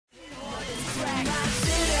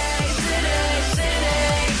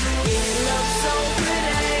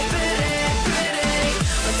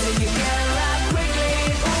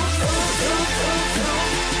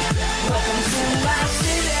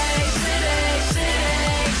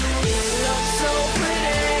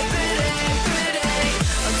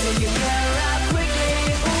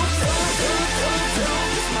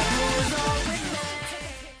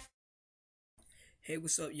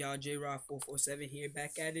what's up, y'all? JROB 447 here,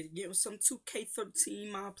 back at it again with some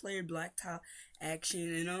 2K13 my player blacktop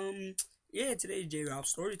action, and yeah, today's JROB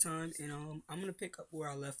story time, and I'm gonna pick up where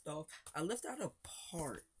I left off. I left out a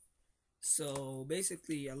part, so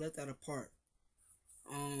basically I left out a part.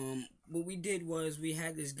 What we did was we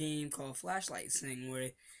had this game called Flashlight Sing, where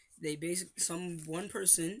they basically one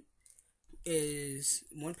person has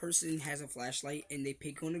a flashlight, and they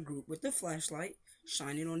pick on a group with the flashlight,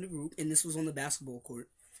 shine it on the group, and this was on the basketball court.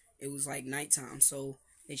 It was like nighttime, so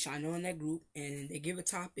they shine it on that group, and they give a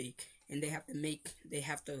topic, and they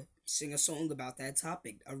have to sing a song about that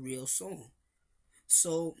topic, a real song.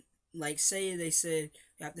 So, like, say they said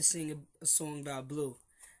you have to sing a song about blue.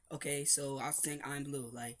 Okay, so I'll sing "I'm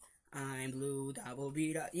Blue," like "I'm blue, double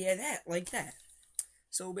B, yeah, that, like that.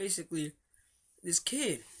 So basically, this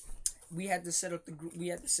kid, we had to set up the group. We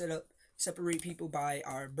had to separate people by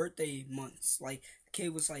our birthday months. Like, the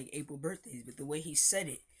kid was like April birthdays, but the way he said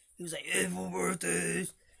it, he was like April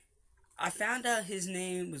birthdays. I found out his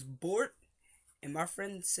name was Bort, and my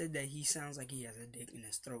friend said that he sounds like he has a dick in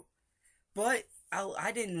his throat. But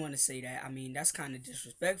I didn't want to say that. I mean, that's kind of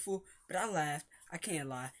disrespectful, but I laughed. I can't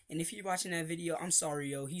lie. And if you're watching that video, I'm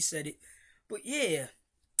sorry, yo. He said it. But yeah,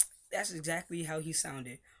 that's exactly how he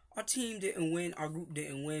sounded. Our team didn't win. Our group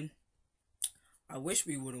didn't win. I wish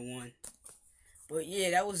we would have won. But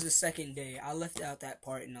yeah, that was the second day. I left out that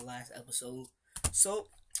part in the last episode. So,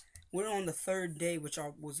 we're on the third day, which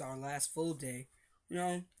was our last full day. You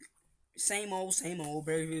know, same old,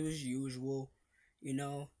 very as usual. You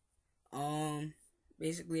know,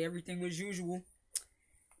 basically everything was usual.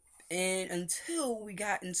 And until we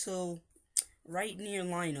got until right near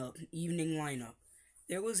evening lineup,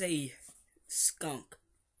 there was a skunk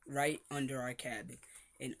right under our cabin.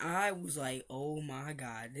 And I was like, oh my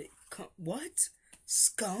god, what?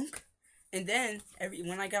 Skunk? And then,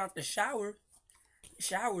 when I got out the showers,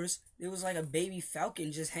 there was like a baby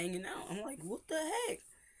falcon just hanging out. I'm like, what the heck?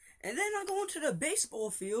 And then I go into the baseball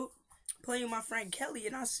field, playing my friend Kelly,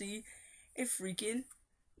 and I see a freaking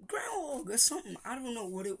groundhog or something. I don't know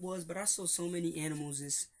what it was, but I saw so many animals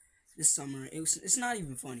this summer. It's not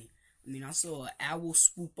even funny. I mean, I saw an owl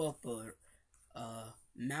swoop up a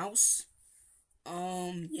mouse.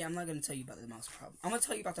 Yeah, I'm not gonna tell you about the mouse problem. I'm gonna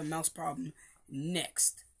tell you about the mouse problem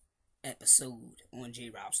next episode on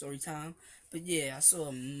JROB Storytime. But yeah, I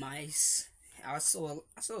saw mice. I saw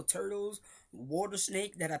turtles, water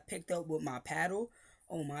snake that I picked up with my paddle.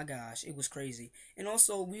 Oh my gosh, it was crazy. And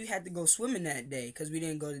also, we had to go swimming that day because we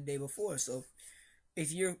didn't go the day before. So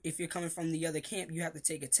if you're coming from the other camp, you have to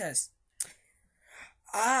take a test.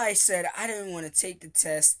 I said I didn't want to take the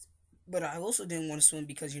test, but I also didn't want to swim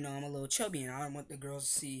because, you know, I'm a little chubby and I don't want the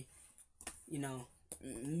girls to see, you know,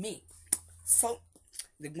 me. So,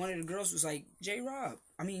 one of the girls was like, Jordan.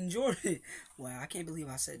 Wow, I can't believe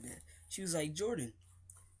I said that. She was like, Jordan,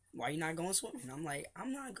 why you not going swimming? I'm like,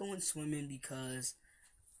 I'm not going swimming because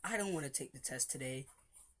I don't want to take the test today.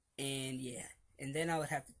 And yeah, and then that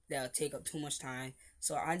would take up too much time.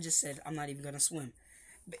 So I just said, I'm not even going to swim.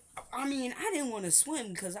 I mean, I didn't want to swim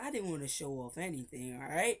because I didn't want to show off anything,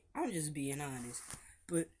 alright? I'm just being honest.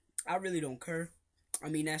 But I really don't care. I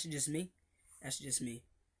mean, that's just me.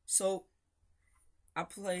 So,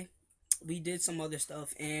 we did some other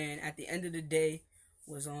stuff, and at the end of the day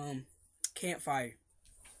was, campfire.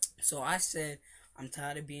 So I said, I'm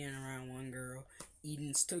tired of being around one girl.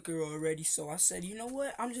 Eden's took her already, so I said, you know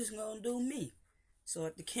what? I'm just gonna do me. So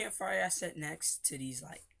at the campfire, I sat next to these,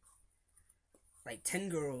 like 10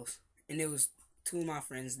 girls, and there was 2 of my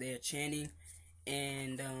friends there, Channing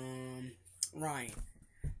and Ryan.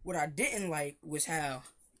 What I didn't like was how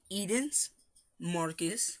Eden's,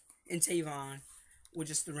 Marcus, and Tavon were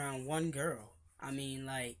just around one girl. I mean,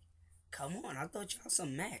 like, come on, I thought y'all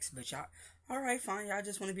some max, but y'all, alright, fine, y'all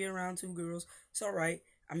just want to be around 2 girls, it's alright.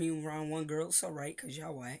 I mean, around one girl, it's alright, because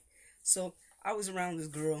y'all whack. So, I was around this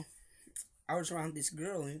girl,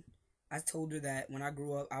 and I told her that when I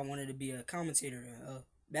grew up, I wanted to be a commentator, a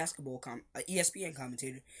ESPN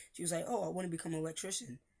commentator. She was like, oh, I want to become an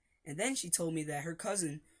electrician. And then she told me that her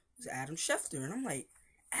cousin was Adam Schefter. And I'm like,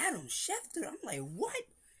 Adam Schefter? I'm like, what?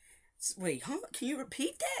 Wait, huh? Can you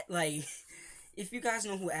repeat that? Like, if you guys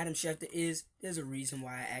know who Adam Schefter is, there's a reason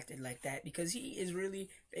why I acted like that. Because he is really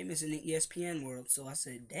famous in the ESPN world. So I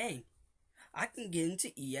said, dang, I can get into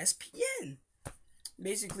ESPN.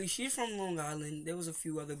 Basically, she's from Long Island. There was a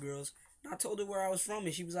few other girls. And I told her where I was from,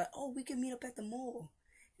 and she was like, oh, we can meet up at the mall.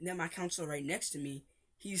 And then my counselor right next to me,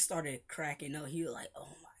 he started cracking up. He was like,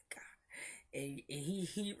 oh my god. And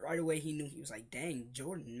he right away, he knew. He was like, dang,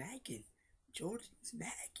 Jordan's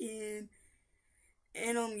macking.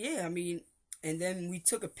 And yeah, I mean, and then we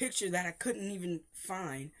took a picture that I couldn't even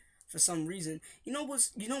find for some reason. You know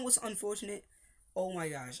what's unfortunate? Oh my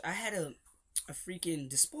gosh, I had a freaking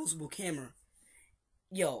disposable camera.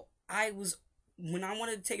 Yo, when I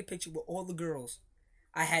wanted to take a picture with all the girls,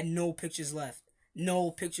 I had no pictures left.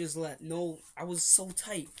 No pictures left. No, I was so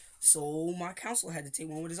tight. So my counselor had to take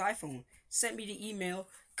one with his iPhone. Sent me the email.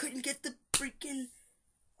 Couldn't get the freaking,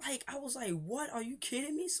 like, I was like, what? Are you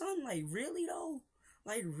kidding me, son? Like, really though?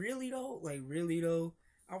 Like, really though? Like, really though?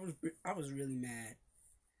 I was really mad.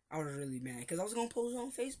 I was really mad because I was gonna post it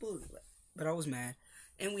on Facebook, but I was mad,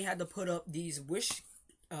 and we had to put up these wish,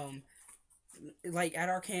 um, like at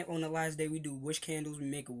our camp on the last day we do wish candles. We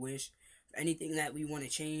make a wish for anything that we want to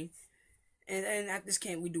change, and at this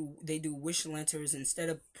camp they do wish lanterns. Instead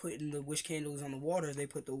of putting the wish candles on the water, they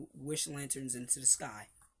put the wish lanterns into the sky.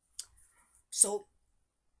 So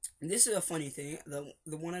this is a funny thing.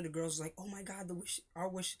 The one of the girls was like, "Oh my God, our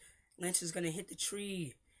wish lantern's gonna hit the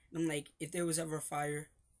tree." And I'm like, if there was ever a fire,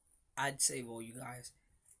 I'd save all you guys.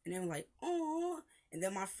 And they were like, "Oh." And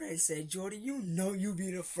then my friend said, "Jordy, you know you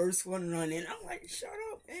be the first one running." I'm like, "Shut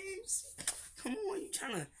up, babes. Come on, you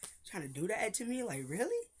trying to do that to me? Like,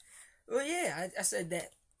 really?" Well, yeah, I said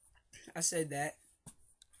that. I said that.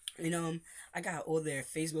 And I got all their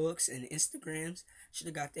Facebooks and Instagrams. Should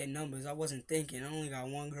have got their numbers. I wasn't thinking. I only got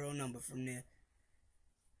one girl number from there.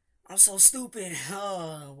 I'm so stupid.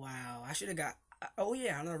 Oh wow. I should have got. Oh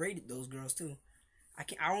yeah, I rated those girls too.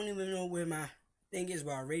 I don't even know where my thing is,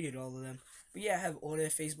 but I rated all of them. But yeah, I have all their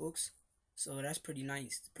Facebooks, so that's pretty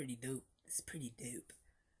nice. It's pretty dope. It's pretty dope.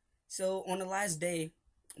 So on the last day,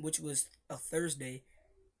 which was a Thursday,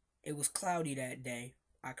 it was cloudy that day.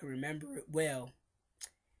 I can remember it well.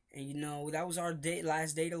 And that was our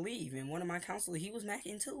last day to leave. And one of my counselors, he was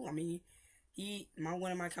macking too. I mean,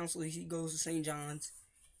 one of my counselors, he goes to St. John's.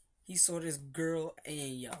 He saw this girl,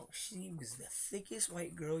 and yo, she was the thickest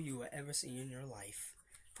white girl you will ever see in your life.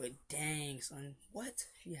 But dang, son, what?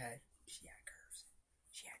 She had curves.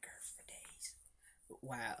 She had curves for days. But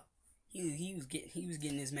wow, he was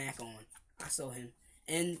getting his mac on. I saw him,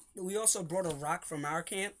 and we also brought a rock from our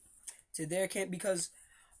camp to their camp because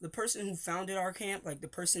the person who founded our camp, like the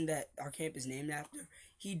person that our camp is named after,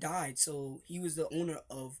 he died. So he was the owner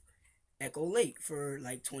of Echo Lake for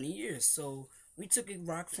like 20 years. So we took a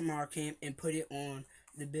rock from our camp and put it on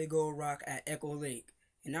the big old rock at Echo Lake.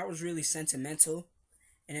 And that was really sentimental.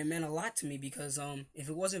 And it meant a lot to me because if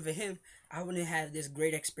it wasn't for him, I wouldn't have this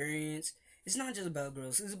great experience. It's not just about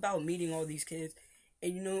girls. It's about meeting all these kids.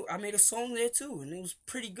 And I made a song there too, and it was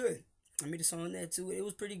pretty good. I made a song there too. It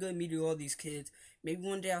was pretty good meeting all these kids. Maybe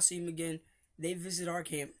one day I'll see them again. They visit our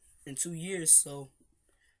camp in 2 years, so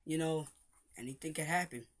anything could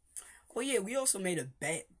happen. Oh yeah, we also made a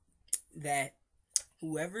bet that I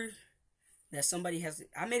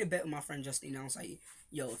made a bet with my friend Justine. I was like,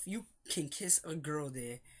 yo, if you can kiss a girl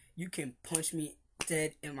there, you can punch me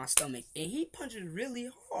dead in my stomach. And he punches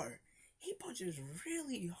really hard.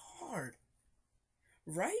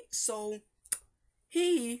 Right? So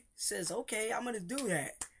he says, okay, I'm gonna do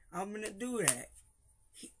that.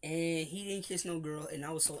 And he didn't kiss no girl, and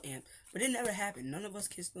I was so amped. But it never happened. None of us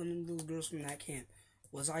kissed none of those girls from that camp.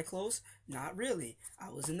 Was I close? Not really. I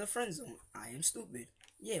was in the friend zone. I am stupid.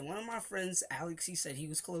 Yeah, one of my friends, Alex, he said he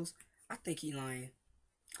was close. I think he's lying.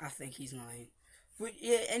 But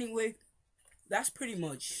yeah, anyway, that's pretty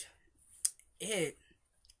much it.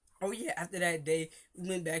 Oh yeah, after that day, we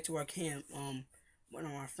went back to our camp. One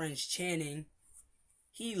of my friends, Channing,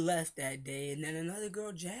 he left that day, and then another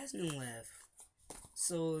girl, Jasmine, left.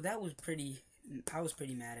 So I was pretty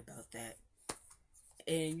mad about that.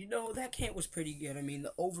 And that camp was pretty good. I mean,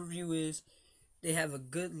 the overview is they have a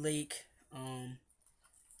good lake.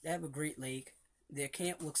 They have a great lake. Their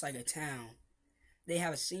camp looks like a town. They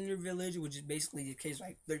have a senior village, which is basically the kids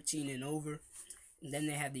like 13 and over. And then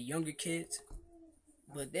they have the younger kids.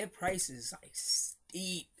 But their price is like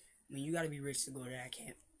steep. I mean, you gotta be rich to go to that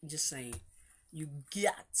camp. Just saying. You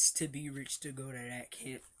got to be rich to go to that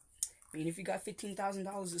camp. I mean, if you got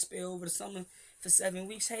 $15,000 to spare over the summer for 7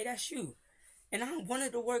 weeks, hey, that's you. And I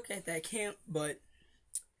wanted to work at that camp, but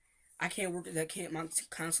I can't work at that camp. My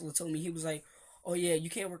counselor told me, he was like, oh yeah, you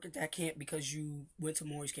can't work at that camp because you went to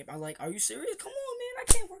Maury's camp. I was like, are you serious? Come on, man,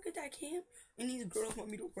 I can't work at that camp. And these girls want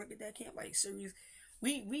me to work at that camp. Like, serious?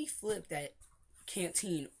 We flipped that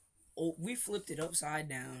canteen. Oh, we flipped it upside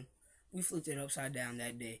down.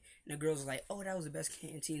 That day. And the girls was like, oh, that was the best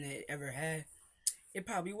canteen they ever had. It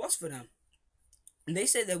probably was for them. And they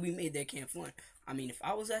said that we made their camp fun. I mean, if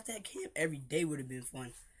I was at that camp, every day would have been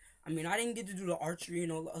fun. I mean, I didn't get to do the archery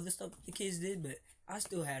and all the other stuff the kids did, but I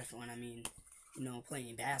still had fun. I mean,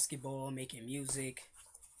 playing basketball, making music.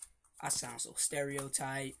 I sound so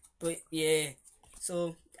stereotyped. But yeah,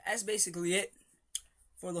 so that's basically it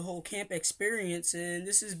for the whole camp experience. And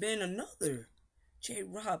this has been another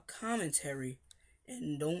JROB commentary.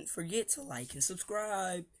 And don't forget to like and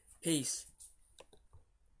subscribe. Peace.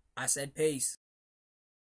 I said peace.